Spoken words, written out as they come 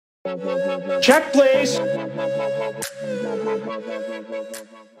Check, please.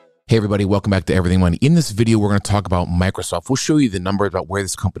 Hey everybody, welcome back to Everything Money. In this video, we're going to talk about Microsoft. We'll show you the numbers about where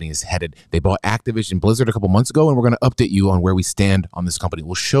this company is headed. They bought Activision Blizzard a couple months ago, and we're going to update you on where we stand on this company.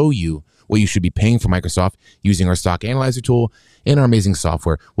 We'll show you what you should be paying for Microsoft using our stock analyzer tool and our amazing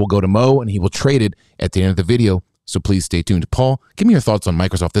software. We'll go to Mo, and he will trade it at the end of the video, so please stay tuned. Paul, give me your thoughts on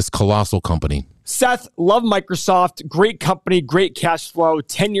Microsoft, this colossal company. Seth, love Microsoft. Great company, great cash flow.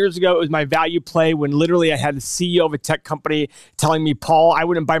 10 years ago, it was my value play when literally I had the CEO of a tech company telling me, Paul, I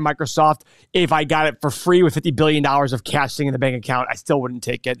wouldn't buy Microsoft if I got it for free with $50 billion of cash sitting in the bank account. I still wouldn't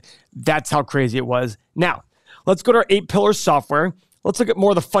take it. That's how crazy it was. Now, let's go to our 8-pillar software. Let's look at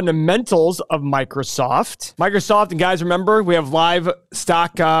more of the fundamentals of Microsoft. Microsoft, and guys, remember, we have live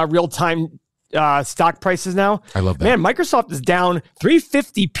stock, real-time stock prices now. I love that. Man, Microsoft is down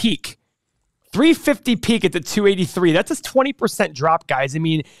 350 peak. 350 peak at the 283. That's a 20% drop, guys. I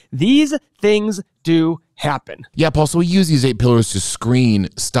mean, these things do happen. Yeah, Paul, so we use these 8 pillars to screen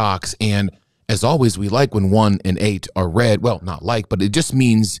stocks, and as always, we like when 1 and 8 are red. Well, not like, but it just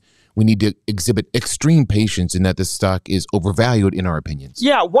means we need to exhibit extreme patience in that this stock is overvalued in our opinions.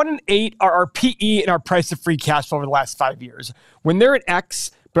 Yeah, 1 and 8 are our PE and our price of free cash flow over the last 5 years. When they're at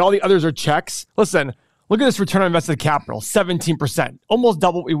X, but all the others are checks, listen, look at this return on invested capital, 17%, almost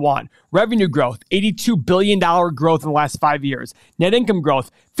double what we want. Revenue growth, $82 billion growth in the last 5 years. Net income growth,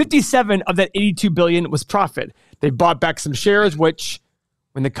 57 of that $82 billion was profit. They bought back some shares, which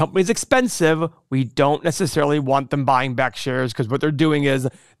when the company's expensive, we don't necessarily want them buying back shares because what they're doing is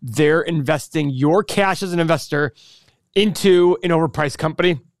they're investing your cash as an investor into an overpriced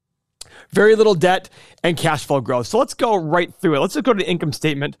company. Very little debt and cash flow growth. So let's go right through it. Let's just go to the income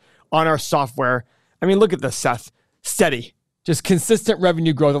statement on our software. I mean, look at this, Seth. Steady. Just consistent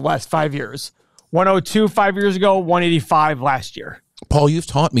revenue growth the last 5 years. 102 5 years ago, 185 last year. Paul, you've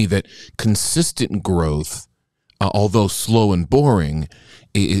taught me that consistent growth, although slow and boring,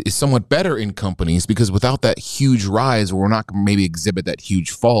 is somewhat better in companies because without that huge rise, we're not going to maybe exhibit that huge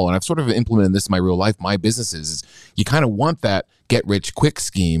fall. And I've sort of implemented this in my real life, my businesses. Is you kind of want that get-rich-quick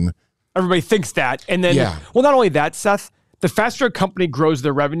scheme. Everybody thinks that. And then, well, not only that, Seth, the faster a company grows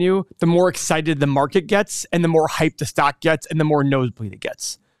their revenue, the more excited the market gets and the more hyped the stock gets and the more nosebleed it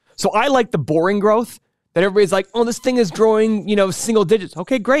gets. So I like the boring growth that everybody's like, oh, this thing is growing, single digits.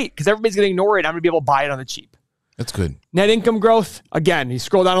 Okay, great, because everybody's going to ignore it. I'm going to be able to buy it on the cheap. That's good. Net income growth, again, you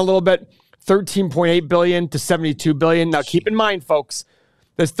scroll down a little bit, $13.8 billion to $72 billion. Now, keep in mind, folks,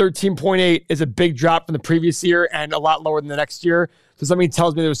 this 13.8 is a big drop from the previous year and a lot lower than the next year. So somebody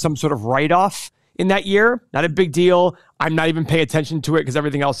tells me there was some sort of write-off in that year. Not a big deal. I'm not even paying attention to it because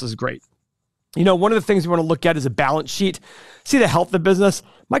everything else is great. One of the things we want to look at is a balance sheet. See the health of the business.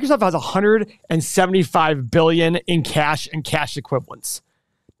 Microsoft has $175 billion in cash and cash equivalents.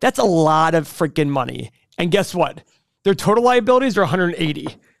 That's a lot of freaking money. And guess what? Their total liabilities are 180.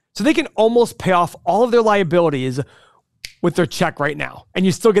 So they can almost pay off all of their liabilities with their check right now. And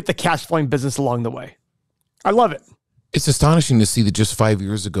you still get the cash flowing business along the way. I love it. It's astonishing to see that just 5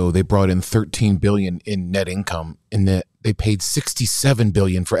 years ago, they brought in $13 billion in net income and that they paid $67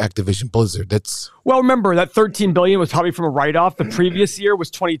 billion for Activision Blizzard. Well, remember that $13 billion was probably from a write-off. The previous year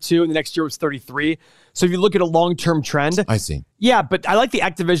was 22 and the next year was 33. So if you look at a long-term trend. I see. Yeah, but I like the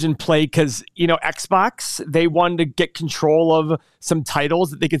Activision play because, Xbox, they wanted to get control of some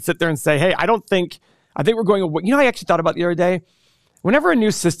titles that they could sit there and say, hey, I think we're going away. I actually thought about the other day. Whenever a new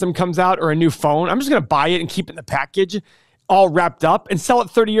system comes out or a new phone, I'm just going to buy it and keep it in the package all wrapped up and sell it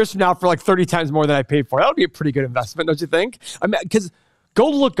 30 years from now for like 30 times more than I paid for it. That would be a pretty good investment, don't you think? I mean, because go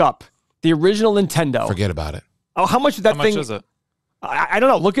look up the original Nintendo. Forget about it. Oh, how much is that thing? How much is it? I don't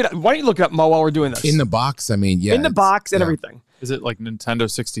know. Why don't you look it up, Mo, while we're doing this? In the box, I mean, yeah. In the box and everything. Is it like Nintendo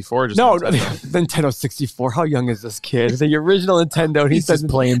 64? No, Nintendo 64. How young is this kid? The original Nintendo. He's just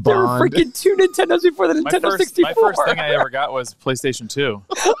playing Bond. There were freaking 2 Nintendos before the Nintendo 64. My first thing I ever got was PlayStation 2.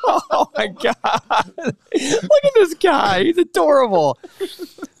 Oh, my God. Look at this guy. He's adorable.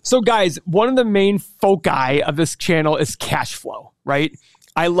 So, guys, one of the main foci of this channel is cash flow, right?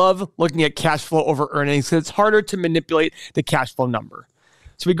 I love looking at cash flow over earnings because it's harder to manipulate the cash flow number.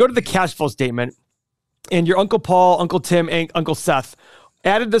 So we go to the cash flow statement. And your Uncle Paul, Uncle Tim, and Uncle Seth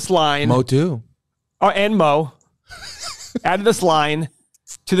added this line. Mo too. Oh, and Mo added this line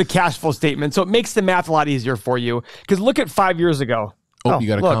to the cash flow statement. So it makes the math a lot easier for you. Because look at 5 years ago. Oh, you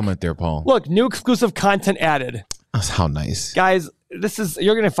got a comment there, Paul. Look, new exclusive content added. That's how nice. Guys,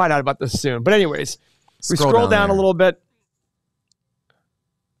 you're going to find out about this soon. But anyways, we scroll down a little bit.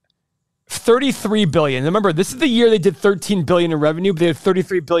 $33 billion. Remember, this is the year they did $13 billion in revenue, but they had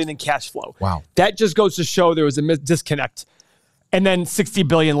 $33 billion in cash flow. Wow. That just goes to show there was a disconnect. and then 60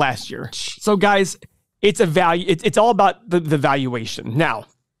 billion last year. So guys, it's a value. It's all about the valuation. Now,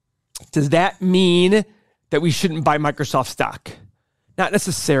 does that mean that we shouldn't buy Microsoft stock? Not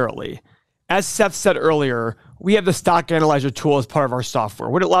necessarily. As Seth said earlier, we have the stock analyzer tool as part of our software.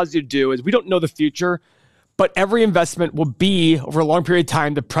 What it allows you to do is we don't know the future, but every investment will be, over a long period of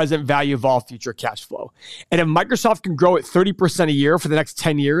time, the present value of all future cash flow. And if Microsoft can grow at 30% a year for the next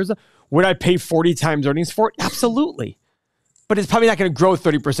 10 years, would I pay 40 times earnings for it? Absolutely. But it's probably not going to grow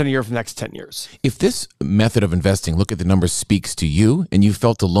 30% a year for the next 10 years. If this method of investing, look at the numbers, speaks to you and you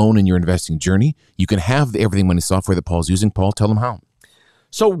felt alone in your investing journey, you can have the Everything Money software that Paul's using. Paul, tell them how.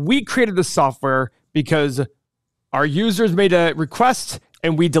 So we created this software because our users made a request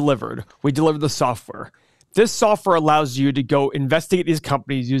and we delivered. We delivered the software. This software allows you to go investigate these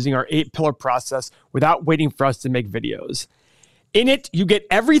companies using our 8-pillar process without waiting for us to make videos. In it, you get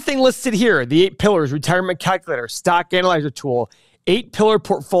everything listed here. The 8 pillars, retirement calculator, stock analyzer tool, 8-pillar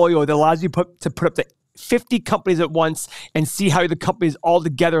portfolio that allows you to put up to 50 companies at once and see how the companies all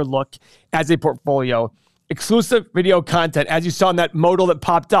together look as a portfolio. Exclusive video content, as you saw in that modal that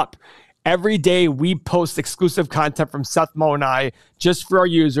popped up. Every day we post exclusive content from Seth, Mo, and I just for our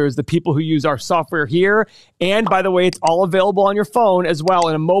users, the people who use our software here. And by the way, it's all available on your phone as well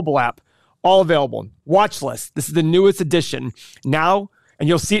in a mobile app. All available. Watch list. This is the newest edition. Now, and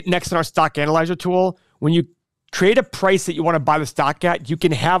you'll see it next in our stock analyzer tool. When you create a price that you want to buy the stock at, you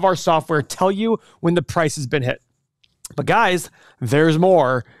can have our software tell you when the price has been hit. But guys, there's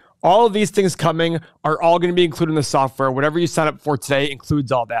more. All of these things coming are all going to be included in the software. Whatever you sign up for today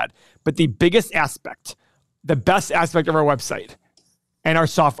includes all that. But the biggest aspect, the best aspect of our website and our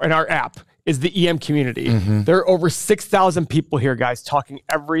software and our app is the EM community. There are over 6,000 people here, guys, talking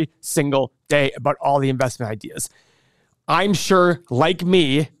every single day about all the investment ideas. I'm sure, like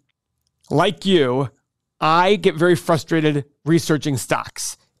me, like you, I get very frustrated researching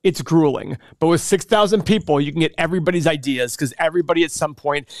stocks. It's grueling. But with 6,000 people, you can get everybody's ideas because everybody at some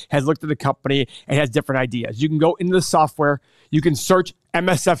point has looked at the company and has different ideas. You can go into the software, you can search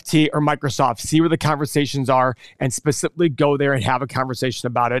MSFT or Microsoft, see where the conversations are, and specifically go there and have a conversation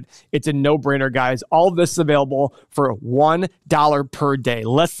about it. It's a no-brainer, guys. All of this is available for $1 per day,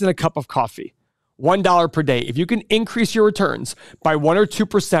 less than a cup of coffee. $1 per day. If you can increase your returns by 1 or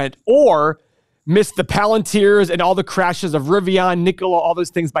 2%, or miss the Palantirs and all the crashes of Rivian, Nikola, all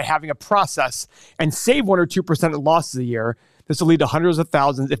those things by having a process and save 1 or 2% of losses a year, this will lead to hundreds of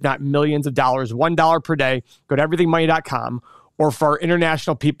thousands, if not millions of dollars, $1 per day. Go to everythingmoney.com. Or for our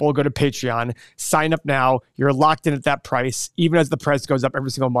international people, go to Patreon. Sign up now. You're locked in at that price. Even as the price goes up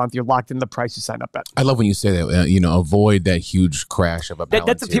every single month, you're locked in the price you sign up at. I love when you say that, avoid that huge crash of a balance.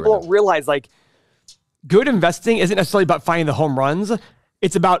 That's what people don't realize. Like, good investing isn't necessarily about finding the home runs.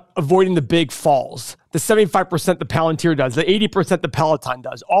 It's about avoiding the big falls. The 75% the Palantir does, the 80% the Peloton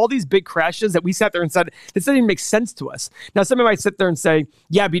does. All these big crashes that we sat there and said, this doesn't even make sense to us. Now, somebody might sit there and say,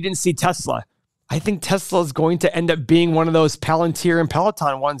 yeah, but you didn't see Tesla. I think Tesla is going to end up being one of those Palantir and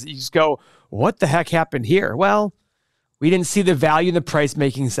Peloton ones that you just go, what the heck happened here? Well, we didn't see the value in the price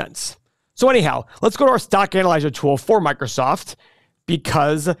making sense. So anyhow, let's go to our stock analyzer tool for Microsoft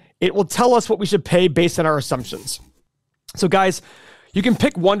because it will tell us what we should pay based on our assumptions. So guys, you can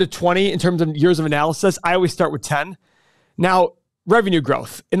pick 1 to 20 in terms of years of analysis. I always start with 10. Now, revenue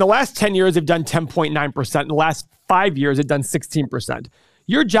growth. In the last 10 years, they've done 10.9%. In the last 5 years, they've done 16%.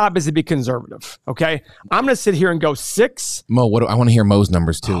 Your job is to be conservative, okay? I'm going to sit here and go 6. Mo, I want to hear Mo's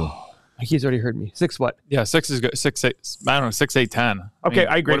numbers too. He's already heard me. 6 what? Yeah, 6 is good. 6, 8, I don't know, 6, 8, 10. Okay,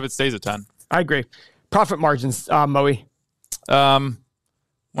 I agree. What if it stays at 10? I agree. Profit margins, Moe. Why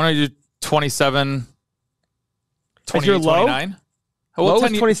don't you do 27, 28, is your low? 29? Low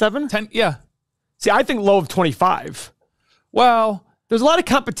is 27? 10, yeah. See, I think low of 25. Well, there's a lot of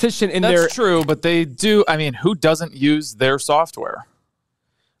competition in there. That's true, but they do. I mean, who doesn't use their software?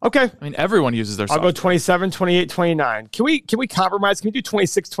 Okay. I mean, everyone uses their software. I'll go 27, 28, 29. Can we compromise? Can we do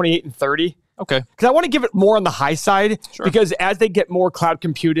 26, 28, and 30? Okay. Because I want to give it more on the high side. Sure. Because as they get more cloud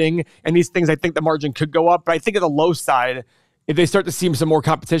computing and these things, I think the margin could go up. But I think at the low side, if they start to see some more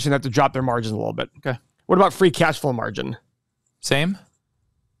competition, they have to drop their margins a little bit. Okay. What about free cash flow margin? Same?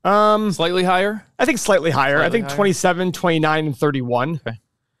 Slightly higher? I think slightly higher. Slightly I think higher. 27, 29, and 31. Okay.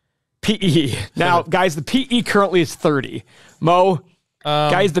 PE. Now, guys, the PE currently is 30. Mo,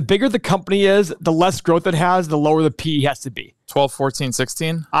 guys, the bigger the company is, the less growth it has, the lower the PE has to be. 12, 14,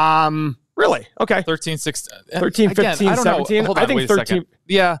 16? Really? Okay. 13, 16. 13, 15, I don't 17? know. Hold on, I think wait a 13. second.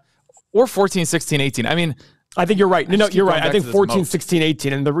 Yeah. Or 14, 16, 18. I mean, I think you're right. No, keep you're going right. I back think to this 14, moat. 16,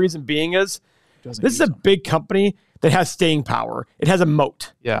 18. And the reason being is doesn't this is use a big company that has staying power. It has a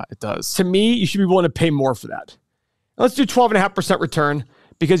moat. Yeah, it does. To me, you should be willing to pay more for that. Let's do 12.5% return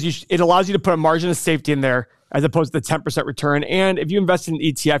because it allows you to put a margin of safety in there as opposed to the 10% return. And if you invest in an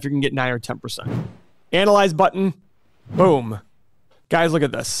ETF, you can get 9 or 10%. Analyze button. Boom. Guys, look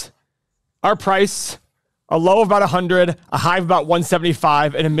at this. Our price, a low of about 100, a high of about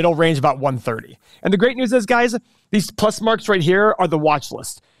 175, and a middle range about 130. And the great news is, guys, these plus marks right here are the watch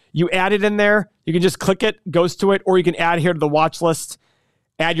list. You add it in there. You can just click it, goes to it, or you can add here to the watch list,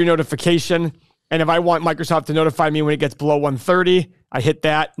 add your notification. And if I want Microsoft to notify me when it gets below 130, I hit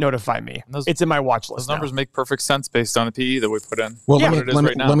that, notify me. It's in my watch list. Those numbers make perfect sense based on the PE that we put in. Well,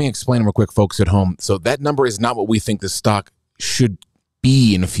 let me explain real quick, folks at home. So that number is not what we think the stock should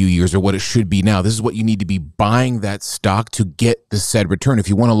be in a few years or what it should be now. This is what you need to be buying that stock to get the said return. If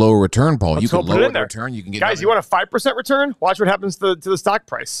you want a lower return, Paul, you can lower the return. You can get guys, you want a 5% return? Watch what happens to the stock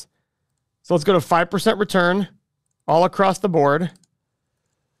price. So let's go to 5% return all across the board.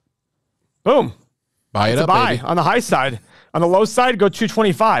 Boom. Buy it up, buy baby. On the high side. On the low side, go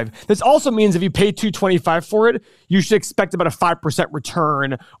 225. This also means if you pay 225 for it, you should expect about a 5%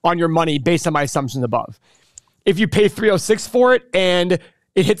 return on your money based on my assumptions above. If you pay 306 for it and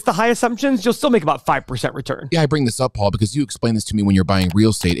it hits the high assumptions, you'll still make about 5% return. Yeah, I bring this up, Paul, because you explained this to me when you're buying real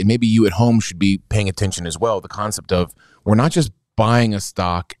estate, and maybe you at home should be paying attention as well. The concept of we're not just buying a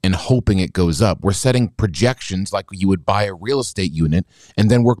stock and hoping it goes up. We're setting projections like you would buy a real estate unit and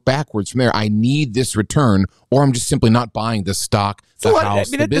then work backwards from there. I need this return, or I'm just simply not buying the stock, the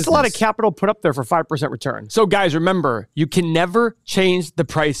house, the business. There's a lot of capital put up there for 5% return. So guys, remember, you can never change the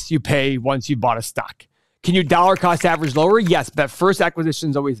price you pay once you bought a stock. Can you dollar cost average lower? Yes, but that first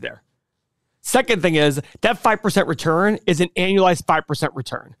acquisition is always there. Second thing is that 5% return is an annualized 5%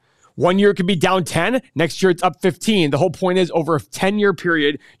 return. 1 year it could be down 10. Next year it's up 15. The whole point is over a 10-year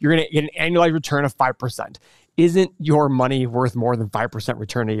period, you're going to get an annualized return of 5%. Isn't your money worth more than 5%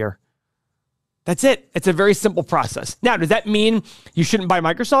 return a year? That's it. It's a very simple process. Now, does that mean you shouldn't buy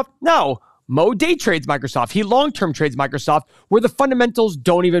Microsoft? No. Mo day trades Microsoft. He long-term trades Microsoft where the fundamentals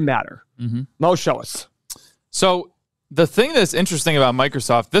don't even matter. Mo, show us. So the thing that's interesting about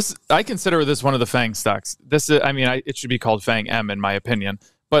Microsoft, I consider this one of the FANG stocks. It should be called FANG M in my opinion.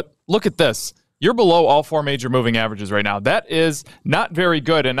 But look at this. You're below all 4 major moving averages right now. That is not very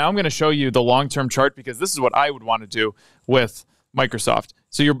good. And now I'm going to show you the long-term chart because this is what I would want to do with Microsoft.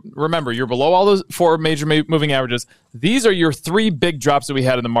 So remember, you're below all those 4 major moving averages. These are your 3 big drops that we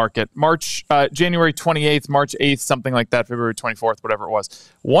had in the market. January 28th, March 8th, something like that, February 24th, whatever it was.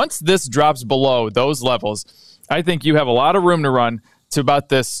 Once this drops below those levels, I think you have a lot of room to run to about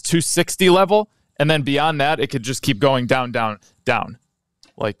this 260 level. And then beyond that, it could just keep going down, down, down.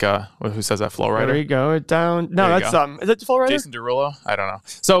 Like, who says that? Flow Rider? There you go. Down. No, that's, is that Flow Rider? Jason Derulo? I don't know.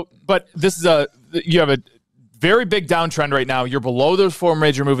 So, but this is you have a very big downtrend right now. You're below those 4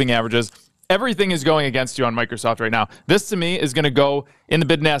 major moving averages. Everything is going against you on Microsoft right now. This, to me, is going to go in the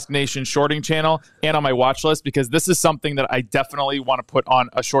Bid and Ask Nation shorting channel and on my watch list because this is something that I definitely want to put on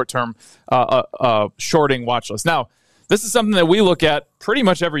a short-term shorting watch list. Now, this is something that we look at pretty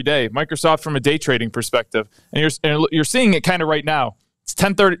much every day, Microsoft from a day trading perspective. And you're seeing it kind of right now. It's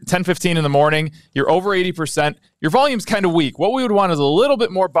 10:15 in the morning. You're over 80%. Your volume's kind of weak. What we would want is a little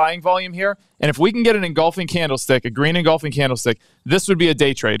bit more buying volume here. And if we can get an engulfing candlestick, a green engulfing candlestick, this would be a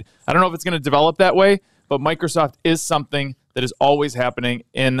day trade. I don't know if it's going to develop that way, but Microsoft is something that is always happening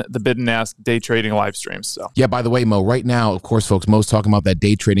in the Bid and Ask day trading live streams. So yeah, by the way, Mo, right now, of course, folks, Mo's talking about that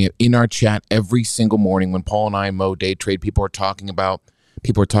day trading in our chat every single morning when Paul and I and Mo day trade. People are talking about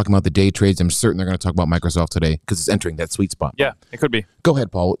the day trades. I'm certain they're going to talk about Microsoft today because it's entering that sweet spot. Yeah, it could be. Go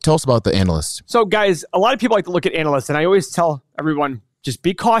ahead, Paul. Tell us about the analysts. So, guys, a lot of people like to look at analysts, and I always tell everyone, just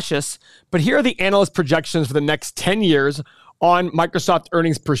be cautious. But here are the analyst projections for the next 10 years on Microsoft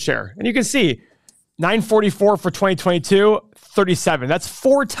earnings per share. And you can see 944 for 2022, 37. That's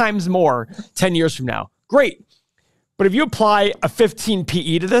 4 times more 10 years from now. Great. But if you apply a 15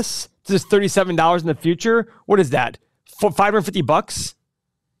 PE to this $37 in the future, what is that? $550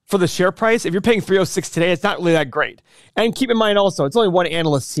 for the share price? If you're paying 306 today, it's not really that great. And keep in mind also, it's only one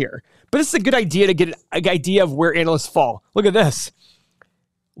analyst here. But this is a good idea to get an idea of where analysts fall. Look at this.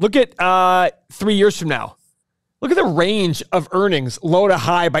 Look at 3 years from now. Look at the range of earnings, low to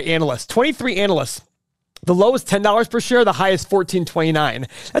high by analysts. 23 analysts. The low is $10 per share. The high is $14.29.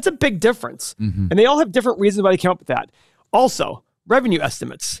 That's a big difference. And they all have different reasons why they came up with that. Also, revenue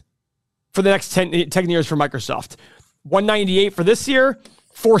estimates for the next 10 years for Microsoft. 198 for this year,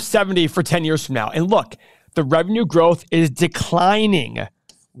 470 for 10 years from now. And look, the revenue growth is declining.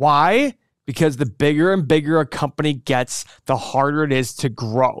 Why? because the bigger and bigger a company gets, the harder it is to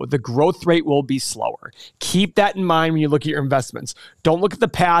grow. The growth rate will be slower. Keep that in mind when you look at your investments. Don't look at the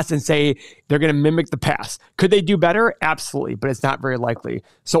past and say they're going to mimic the past. Could they do better? Absolutely, but it's not very likely.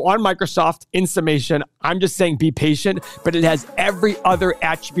 So on Microsoft, in summation, I'm just saying be patient, but it has every other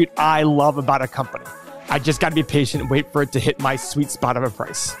attribute I love about a company. I just got to be patient and wait for it to hit my sweet spot of a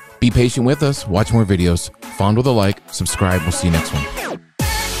price. Be patient with us. Watch more videos. Fond with a like. Subscribe. We'll see you next one.